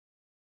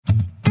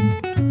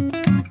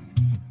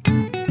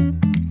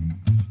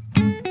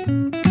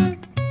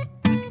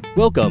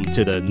Welcome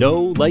to the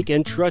Know, Like,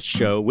 and Trust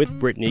Show with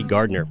Brittany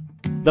Gardner,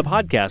 the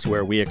podcast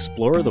where we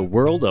explore the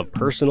world of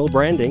personal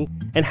branding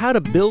and how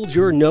to build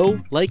your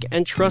know, like,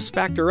 and trust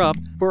factor up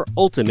for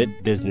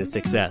ultimate business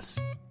success.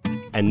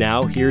 And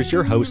now, here's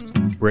your host,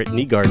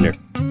 Brittany Gardner.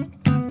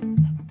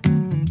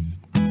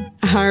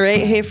 All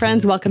right. Hey,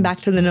 friends. Welcome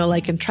back to the Know,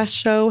 Like, and Trust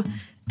Show.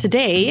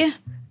 Today,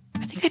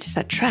 I think I just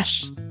said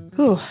trash.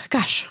 Oh,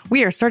 gosh.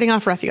 We are starting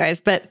off rough, you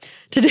guys. But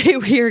today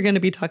we are going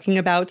to be talking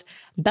about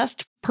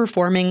best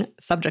performing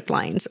subject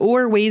lines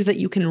or ways that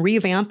you can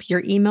revamp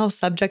your email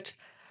subject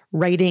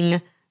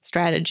writing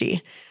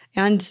strategy.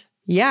 And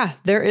yeah,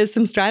 there is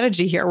some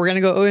strategy here. We're going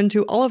to go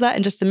into all of that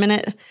in just a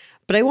minute.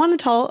 But I want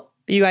to tell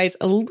you guys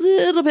a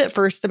little bit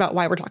first about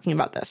why we're talking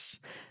about this.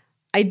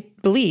 I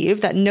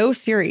believe that no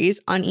series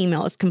on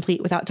email is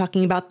complete without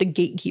talking about the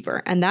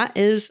gatekeeper, and that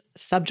is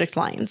subject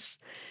lines.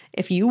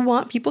 If you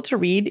want people to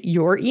read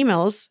your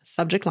emails,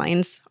 subject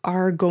lines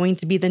are going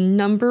to be the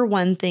number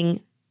one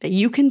thing that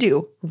you can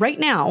do right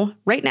now,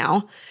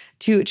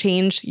 to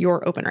change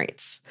your open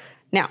rates.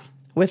 Now,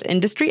 with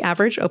industry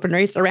average open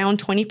rates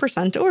around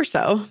 20% or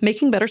so,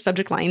 making better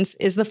subject lines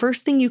is the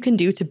first thing you can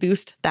do to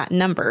boost that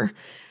number.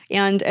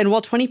 And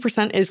while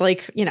 20% is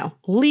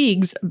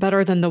leagues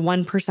better than the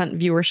 1%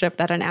 viewership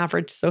that an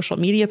average social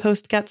media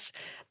post gets,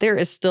 there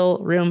is still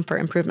room for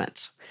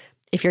improvement.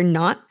 If you're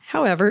not,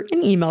 however,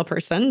 an email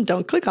person,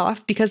 don't click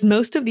off because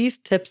most of these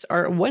tips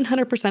are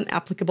 100%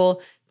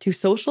 applicable to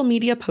social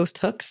media post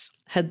hooks,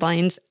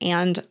 headlines,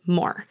 and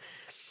more.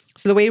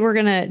 So the way we're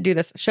going to do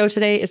this show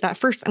today is that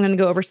first I'm going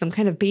to go over some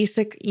kind of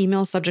basic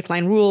email subject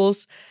line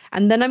rules,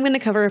 and then I'm going to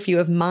cover a few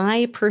of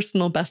my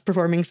personal best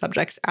performing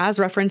subjects as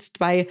referenced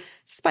by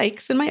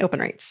spikes in my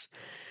open rates.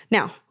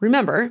 Now,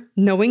 remember,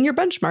 knowing your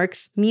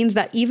benchmarks means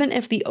that even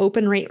if the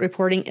open rate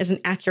reporting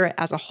isn't accurate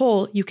as a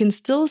whole, you can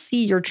still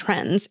see your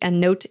trends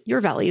and note your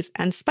valleys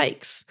and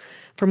spikes.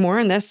 For more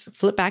on this,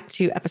 flip back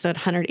to episode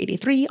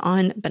 183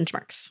 on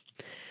benchmarks.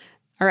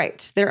 All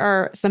right, there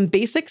are some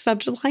basic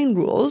subject line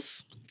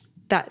rules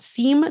that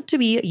seem to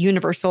be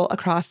universal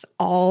across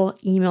all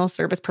email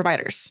service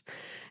providers.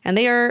 And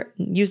they are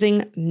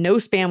using no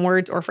spam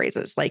words or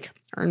phrases like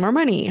earn more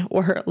money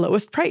or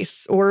lowest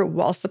price or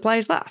while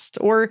supplies last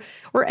or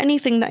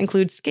anything that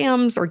includes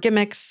scams or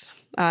gimmicks.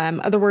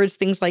 Other words,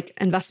 things like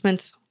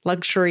investment,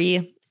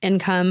 luxury,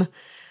 income,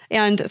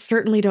 and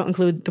certainly don't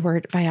include the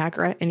word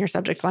Viagra in your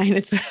subject line.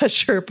 It's a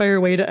surefire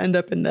way to end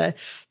up in the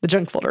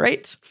junk folder,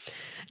 right?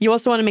 You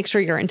also want to make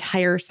sure your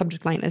entire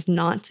subject line is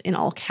not in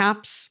all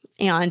caps,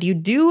 and you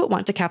do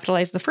want to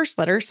capitalize the first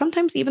letter,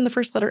 sometimes even the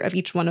first letter of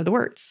each one of the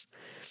words.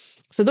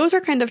 So those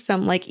are kind of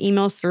some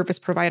email service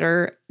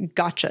provider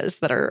gotchas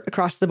that are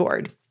across the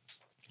board.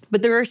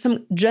 But there are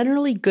some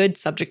generally good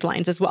subject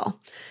lines as well.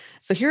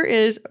 So here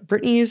is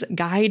Brittany's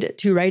guide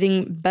to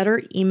writing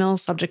better email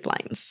subject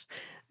lines.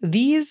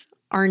 These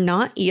are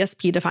not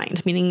ESP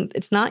defined, meaning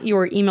it's not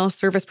your email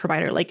service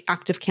provider like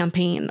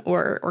ActiveCampaign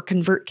or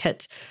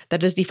ConvertKit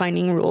that is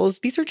defining rules.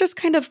 These are just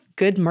kind of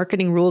good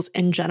marketing rules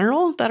in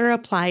general that are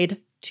applied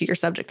to your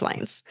subject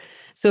lines.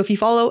 So if you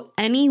follow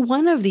any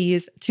one of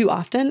these too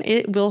often,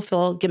 it will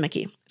feel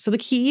gimmicky. So the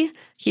key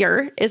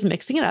here is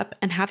mixing it up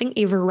and having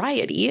a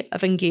variety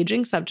of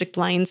engaging subject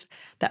lines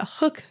that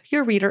hook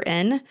your reader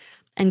in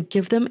and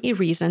give them a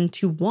reason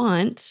to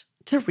want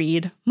to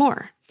read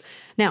more.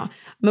 Now,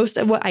 most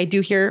of what I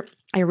do here,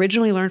 I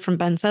originally learned from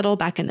Ben Settle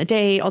back in the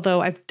day,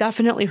 although I've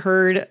definitely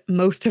heard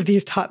most of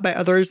these taught by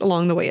others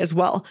along the way as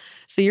well.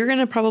 So you're going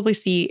to probably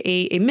see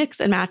a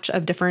mix and match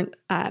of different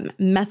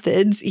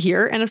methods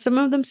here. And if some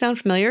of them sound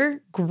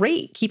familiar,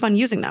 great, keep on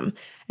using them.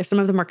 If some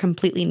of them are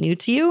completely new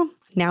to you,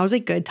 now is a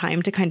good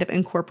time to kind of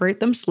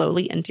incorporate them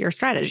slowly into your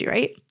strategy,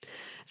 right?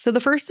 So the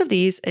first of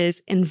these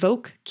is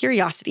invoke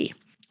curiosity.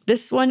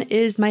 This one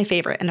is my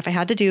favorite. And if I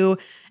had to do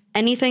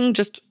anything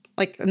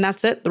and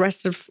that's it, the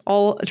rest of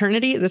all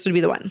eternity, this would be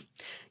the one.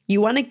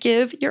 You want to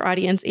give your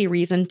audience a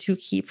reason to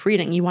keep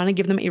reading. You want to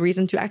give them a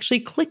reason to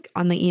actually click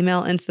on the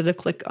email instead of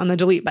click on the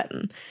delete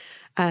button.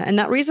 And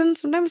that reason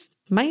sometimes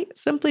might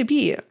simply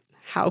be,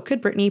 how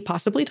could Brittany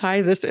possibly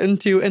tie this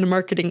into a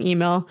marketing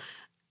email?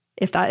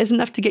 If that is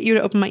enough to get you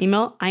to open my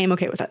email, I am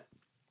okay with it.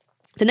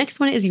 The next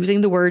one is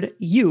using the word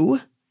you,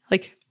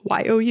 like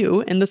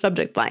Y-O-U, in the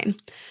subject line.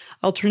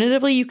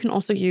 Alternatively, you can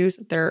also use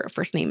their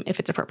first name if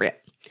it's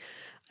appropriate.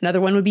 Another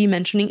one would be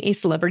mentioning a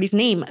celebrity's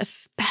name,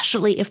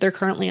 especially if they're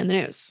currently in the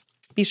news.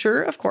 Be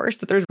sure, of course,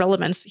 that there's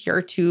relevance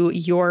here to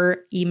your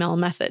email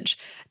message.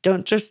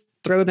 Don't just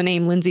throw the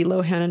name Lindsay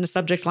Lohan in a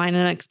subject line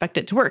and expect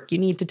it to work. You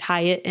need to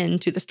tie it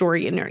into the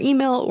story in your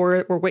email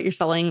or what you're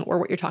selling or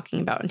what you're talking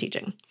about and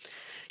teaching.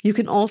 You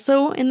can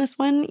also, in this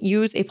one,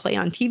 use a play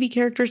on TV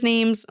characters'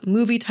 names,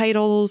 movie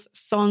titles,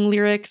 song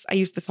lyrics. I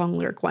use the song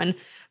lyric one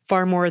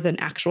far more than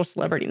actual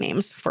celebrity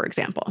names, for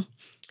example.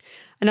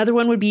 Another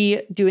one would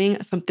be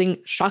doing something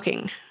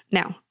shocking.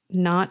 Now,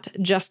 not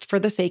just for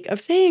the sake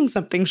of saying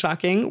something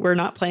shocking. We're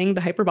not playing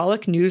the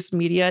hyperbolic news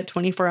media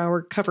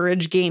 24-hour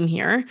coverage game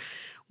here.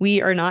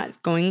 We are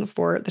not going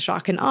for the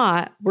shock and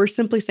awe. We're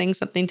simply saying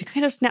something to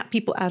kind of snap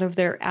people out of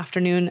their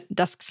afternoon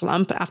dusk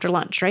slump after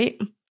lunch, right?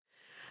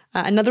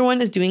 Another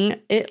one is doing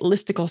it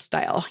listicle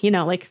style,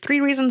 like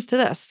 3 reasons to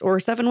this or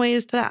 7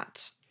 ways to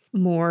that.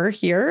 More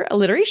here,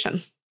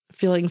 alliteration.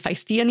 Feeling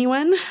feisty,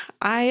 anyone?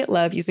 I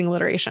love using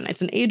alliteration.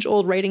 It's an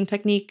age-old writing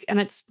technique and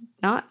it's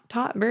not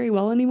taught very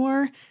well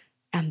anymore.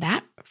 And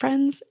that,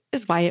 friends,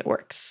 is why it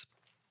works.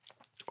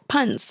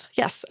 Puns.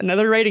 Yes,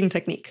 another writing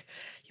technique.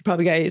 You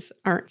probably guys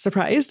aren't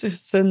surprised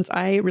since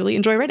I really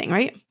enjoy writing,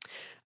 right?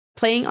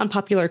 Playing on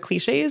popular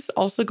cliches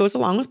also goes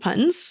along with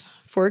puns.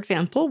 For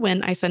example,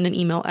 when I send an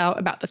email out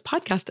about this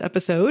podcast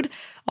episode,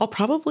 I'll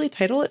probably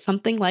title it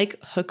something like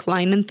Hook,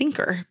 Line, and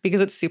Thinker because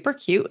it's super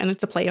cute and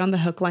it's a play on the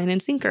hook, line,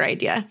 and sinker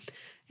idea.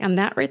 And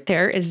that right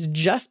there is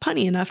just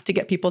punny enough to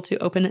get people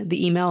to open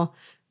the email,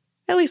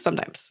 at least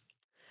sometimes.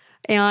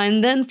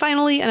 And then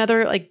finally,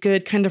 another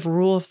good kind of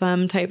rule of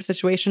thumb type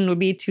situation would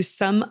be to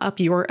sum up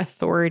your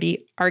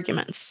authority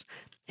arguments.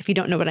 If you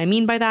don't know what I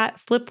mean by that,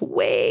 flip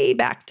way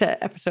back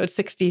to episode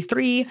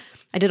 63.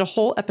 I did a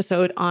whole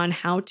episode on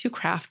how to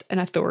craft an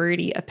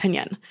authority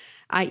opinion,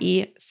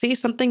 i.e., say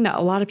something that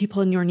a lot of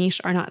people in your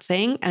niche are not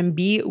saying and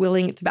be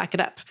willing to back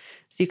it up.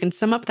 So you can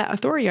sum up that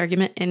authority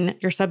argument in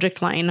your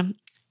subject line.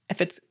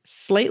 If it's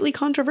slightly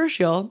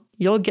controversial,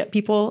 you'll get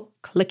people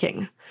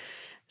clicking.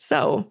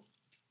 So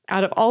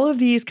out of all of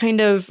these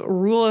kind of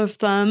rule of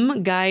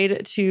thumb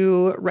guide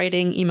to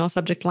writing email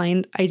subject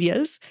line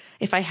ideas,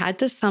 if I had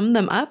to sum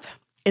them up,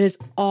 it is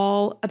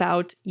all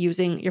about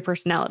using your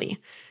personality.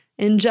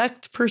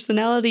 Inject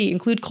personality,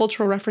 include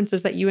cultural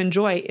references that you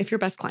enjoy if your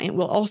best client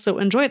will also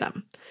enjoy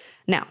them.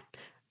 Now,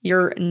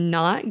 you're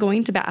not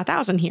going to bat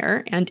 1,000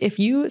 here, and if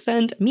you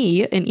send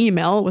me an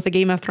email with a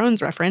Game of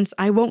Thrones reference,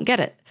 I won't get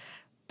it.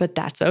 But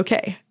that's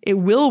okay. It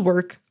will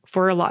work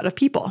for a lot of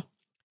people.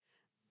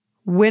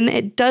 When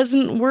it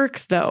doesn't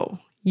work, though,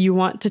 you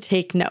want to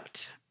take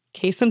note.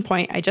 Case in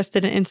point, I just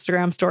did an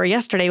Instagram story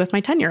yesterday with my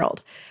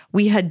 10-year-old.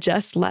 We had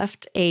just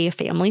left a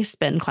family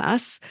spin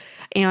class,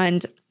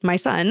 and my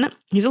son,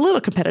 he's a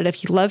little competitive.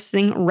 He loves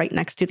sitting right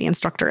next to the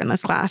instructor in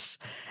this class.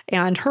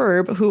 And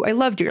Herb, who I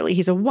love dearly,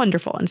 he's a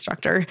wonderful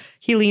instructor.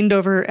 He leaned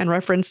over and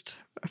referenced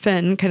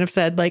Finn, kind of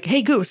said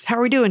 "Hey, Goose, how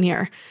are we doing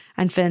here?"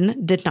 And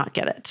Finn did not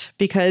get it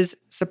because,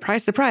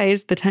 surprise,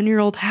 surprise, the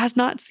 10-year-old has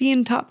not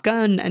seen Top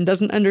Gun and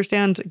doesn't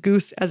understand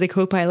Goose as a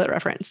co-pilot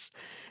reference.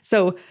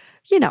 So,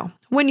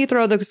 when you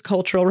throw those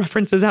cultural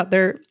references out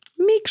there,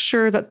 make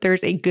sure that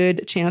there's a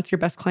good chance your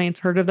best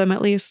client's heard of them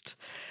at least.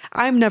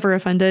 I'm never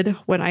offended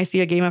when I see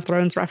a Game of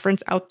Thrones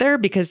reference out there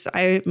because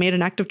I made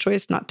an active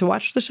choice not to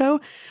watch the show,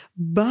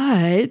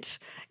 but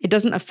it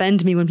doesn't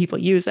offend me when people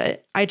use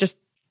it. I just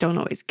don't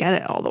always get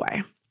it all the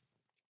way.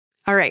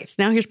 All right, so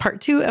now here's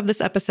part 2 of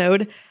this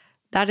episode.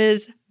 That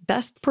is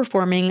best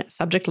performing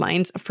subject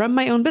lines from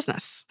my own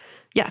business.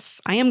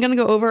 Yes, I am going to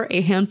go over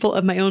a handful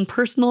of my own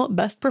personal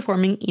best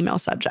performing email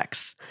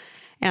subjects.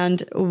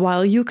 And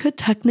while you could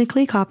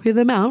technically copy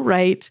them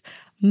outright,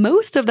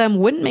 most of them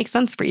wouldn't make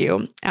sense for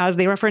you as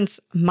they reference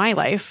my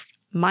life,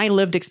 my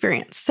lived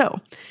experience.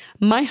 So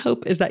my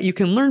hope is that you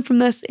can learn from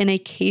this in a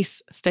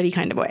case study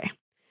kind of way.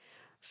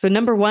 So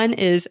number 1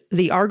 is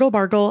the Argle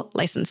Bargle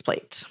license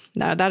plate.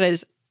 Now that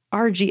is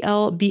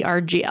RGL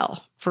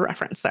BRGL for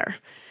reference there.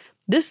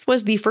 This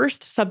was the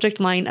first subject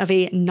line of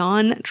a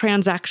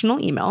non-transactional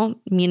email,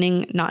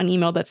 meaning not an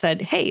email that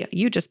said, "Hey,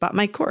 you just bought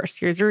my course.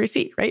 Here's your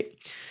receipt," right?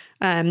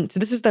 So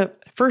this is the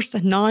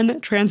first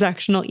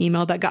non-transactional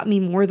email that got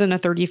me more than a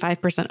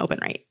 35% open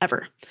rate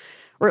ever,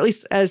 or at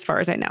least as far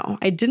as I know.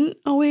 I didn't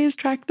always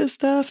track this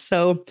stuff,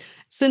 so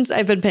since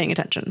I've been paying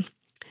attention.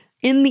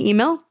 In the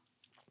email,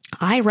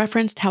 I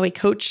referenced how a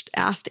coach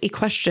asked a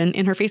question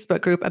in her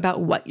Facebook group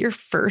about what your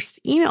first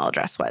email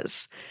address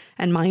was.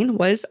 And mine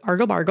was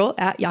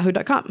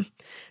arglebargle@yahoo.com.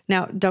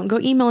 Now, don't go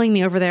emailing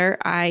me over there.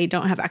 I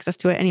don't have access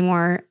to it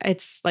anymore.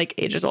 It's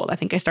ages old. I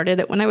think I started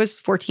it when I was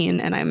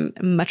 14 and I'm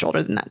much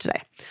older than that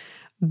today.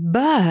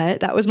 But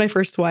that was my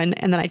first one.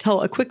 And then I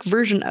tell a quick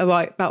version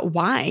about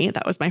why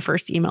that was my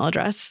first email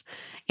address.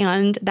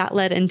 And that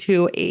led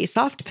into a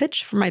soft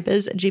pitch for my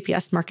Biz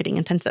GPS Marketing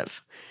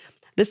Intensive.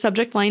 This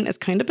subject line is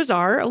kind of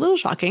bizarre, a little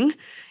shocking,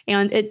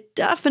 and it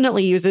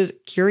definitely uses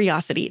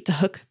curiosity to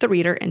hook the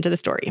reader into the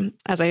story.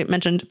 As I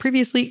mentioned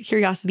previously,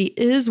 curiosity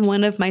is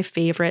one of my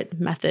favorite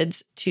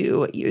methods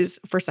to use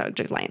for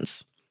subject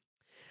lines.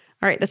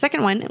 All right, the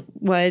second one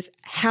was,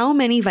 how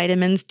many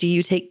vitamins do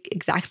you take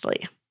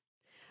exactly?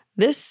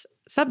 This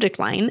subject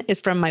line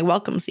is from my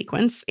welcome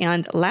sequence,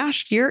 and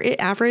last year it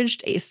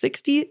averaged a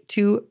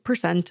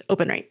 62%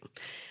 open rate.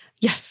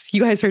 Yes,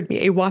 you guys heard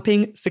me, a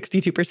whopping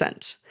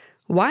 62%.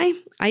 Why?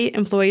 I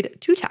employed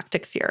 2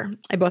 tactics here.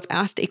 I both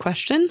asked a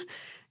question,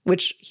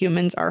 which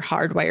humans are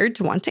hardwired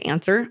to want to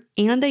answer,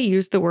 and I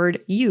used the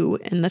word "you"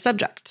 in the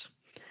subject.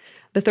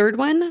 The third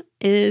one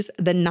is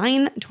the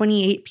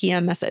 9:28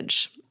 p.m.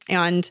 message.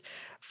 And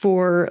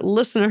for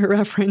listener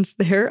reference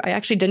there, I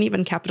actually didn't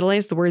even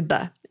capitalize the word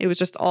 "the." It was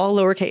just all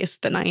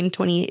lowercase, the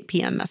 9:28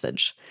 p.m.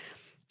 message.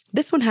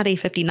 This one had a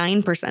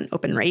 59%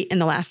 open rate in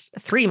the last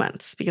 3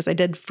 months because I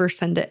did first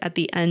send it at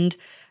the end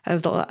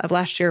of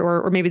last year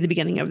or maybe the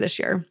beginning of this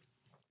year.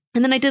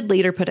 And then I did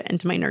later put it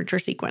into my nurture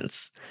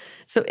sequence.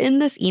 So in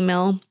this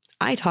email,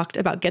 I talked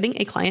about getting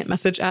a client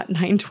message at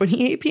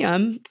 9:28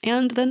 p.m.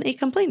 and then a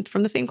complaint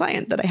from the same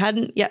client that I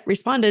hadn't yet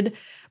responded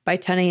by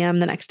 10 a.m.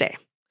 the next day.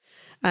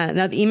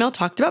 Now, the email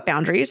talked about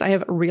boundaries. I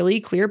have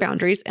really clear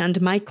boundaries, and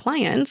my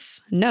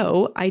clients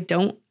know I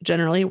don't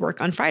generally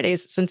work on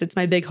Fridays since it's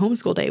my big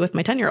homeschool day with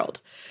my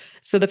 10-year-old.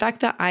 So the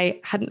fact that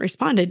I hadn't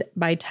responded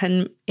by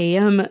 10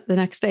 a.m. the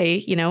next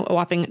day, a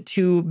whopping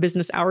 2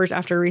 business hours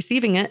after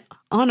receiving it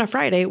on a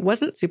Friday,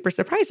 wasn't super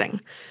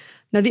surprising.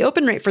 Now, the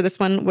open rate for this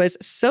one was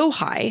so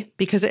high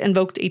because it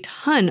invoked a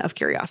ton of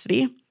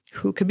curiosity.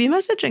 Who could be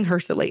messaging her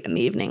so late in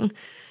the evening?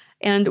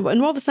 And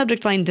while the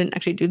subject line didn't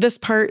actually do this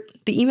part,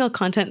 the email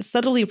content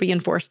subtly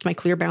reinforced my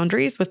clear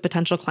boundaries with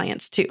potential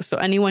clients too. So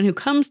anyone who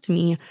comes to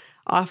me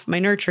off my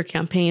nurture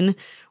campaign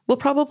will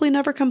probably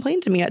never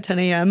complain to me at 10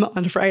 a.m.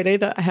 on Friday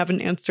that I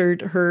haven't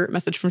answered her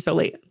message from so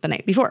late the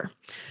night before.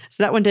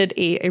 So that one did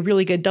a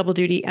really good double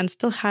duty and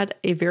still had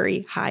a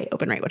very high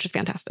open rate, which is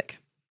fantastic.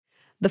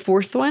 The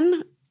fourth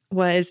one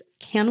was,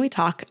 can we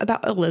talk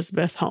about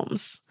Elizabeth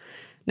Holmes?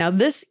 Now,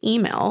 this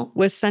email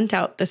was sent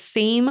out the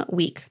same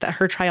week that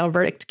her trial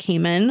verdict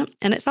came in,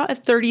 and it saw a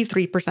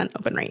 33%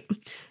 open rate.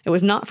 It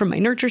was not from my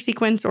nurture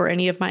sequence or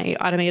any of my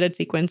automated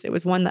sequence. It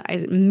was one that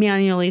I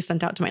manually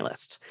sent out to my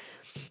list.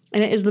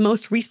 And it is the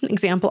most recent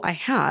example I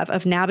have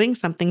of nabbing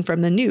something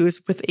from the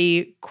news with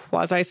a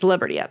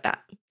quasi-celebrity at that.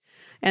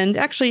 And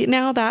actually,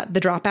 now that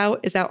The Dropout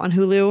is out on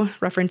Hulu,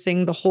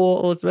 referencing the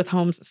whole Elizabeth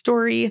Holmes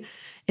story,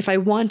 if I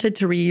wanted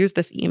to reuse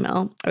this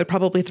email, I would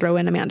probably throw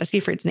in Amanda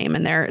Seyfried's name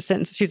in there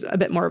since she's a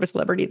bit more of a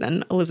celebrity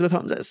than Elizabeth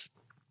Holmes is.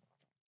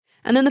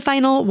 And then the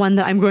final one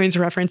that I'm going to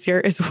reference here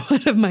is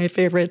one of my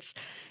favorites.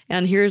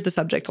 And here's the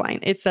subject line.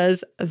 It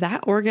says,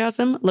 that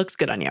orgasm looks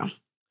good on you.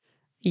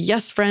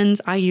 Yes,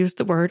 friends, I used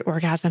the word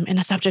orgasm in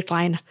a subject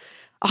line.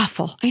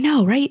 Awful. I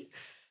know, right?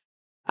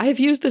 I've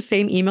used the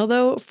same email,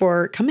 though,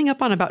 for coming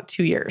up on about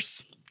 2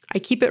 years. I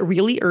keep it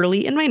really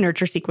early in my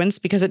nurture sequence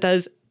because it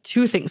does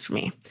 2 things for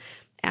me.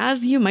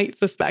 As you might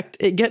suspect,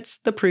 it gets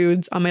the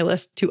prudes on my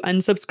list to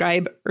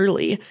unsubscribe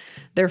early,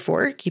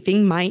 therefore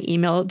keeping my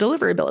email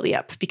deliverability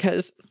up,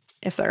 because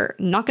if they're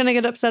not going to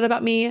get upset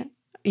about me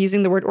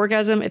using the word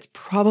orgasm, it's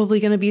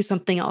probably going to be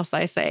something else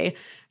I say.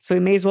 So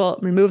we may as well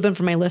remove them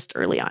from my list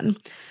early on.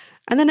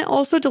 And then it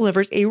also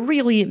delivers a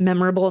really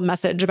memorable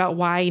message about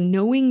why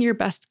knowing your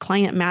best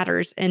client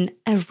matters in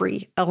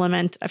every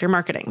element of your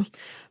marketing.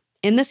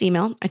 In this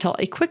email, I tell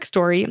a quick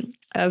story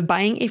of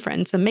buying a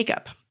friend some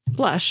makeup,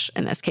 blush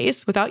in this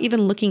case, without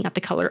even looking at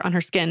the color on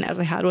her skin as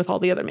I had with all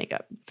the other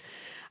makeup.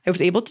 I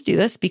was able to do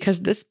this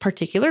because this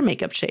particular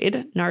makeup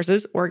shade,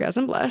 NARS's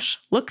Orgasm Blush,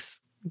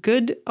 looks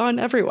good on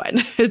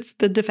everyone. It's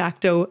the de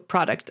facto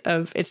product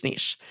of its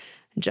niche.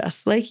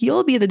 Just like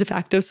you'll be the de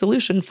facto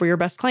solution for your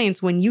best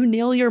clients when you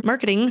nail your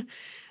marketing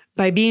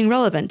by being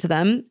relevant to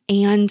them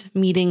and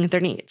meeting their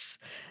needs.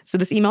 So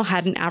this email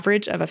had an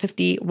average of a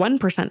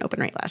 51% open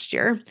rate last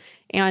year.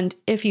 And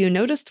if you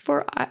noticed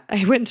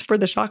I went for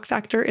the shock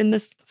factor in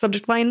this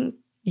subject line,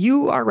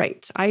 you are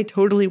right. I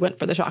totally went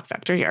for the shock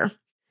factor here.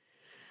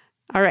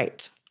 All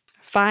right.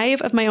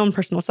 5 of my own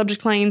personal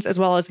subject lines, as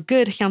well as a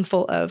good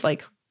handful of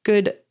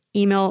good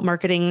email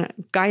marketing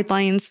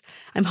guidelines.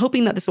 I'm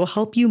hoping that this will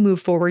help you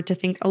move forward to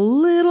think a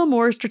little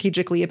more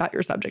strategically about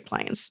your subject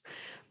lines.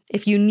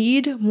 If you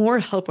need more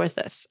help with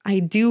this, I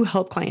do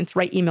help clients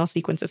write email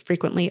sequences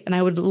frequently, and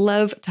I would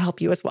love to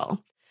help you as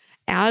well.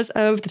 As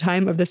of the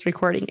time of this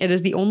recording, it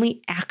is the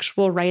only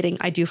actual writing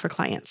I do for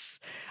clients.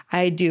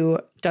 I do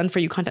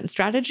done-for-you content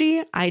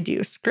strategy. I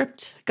do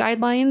script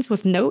guidelines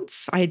with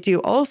notes. I do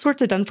all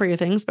sorts of done-for-you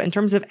things, but in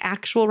terms of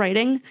actual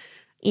writing,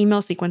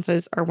 email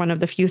sequences are one of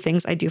the few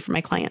things I do for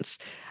my clients.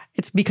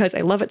 It's because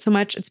I love it so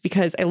much. It's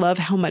because I love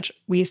how much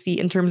we see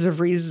in terms of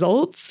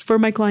results for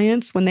my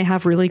clients when they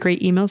have really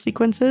great email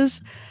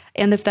sequences.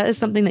 And if that is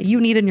something that you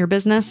need in your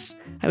business,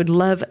 I would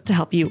love to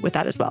help you with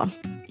that as well.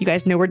 You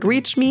guys know where to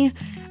reach me.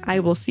 I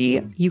will see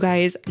you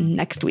guys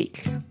next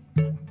week.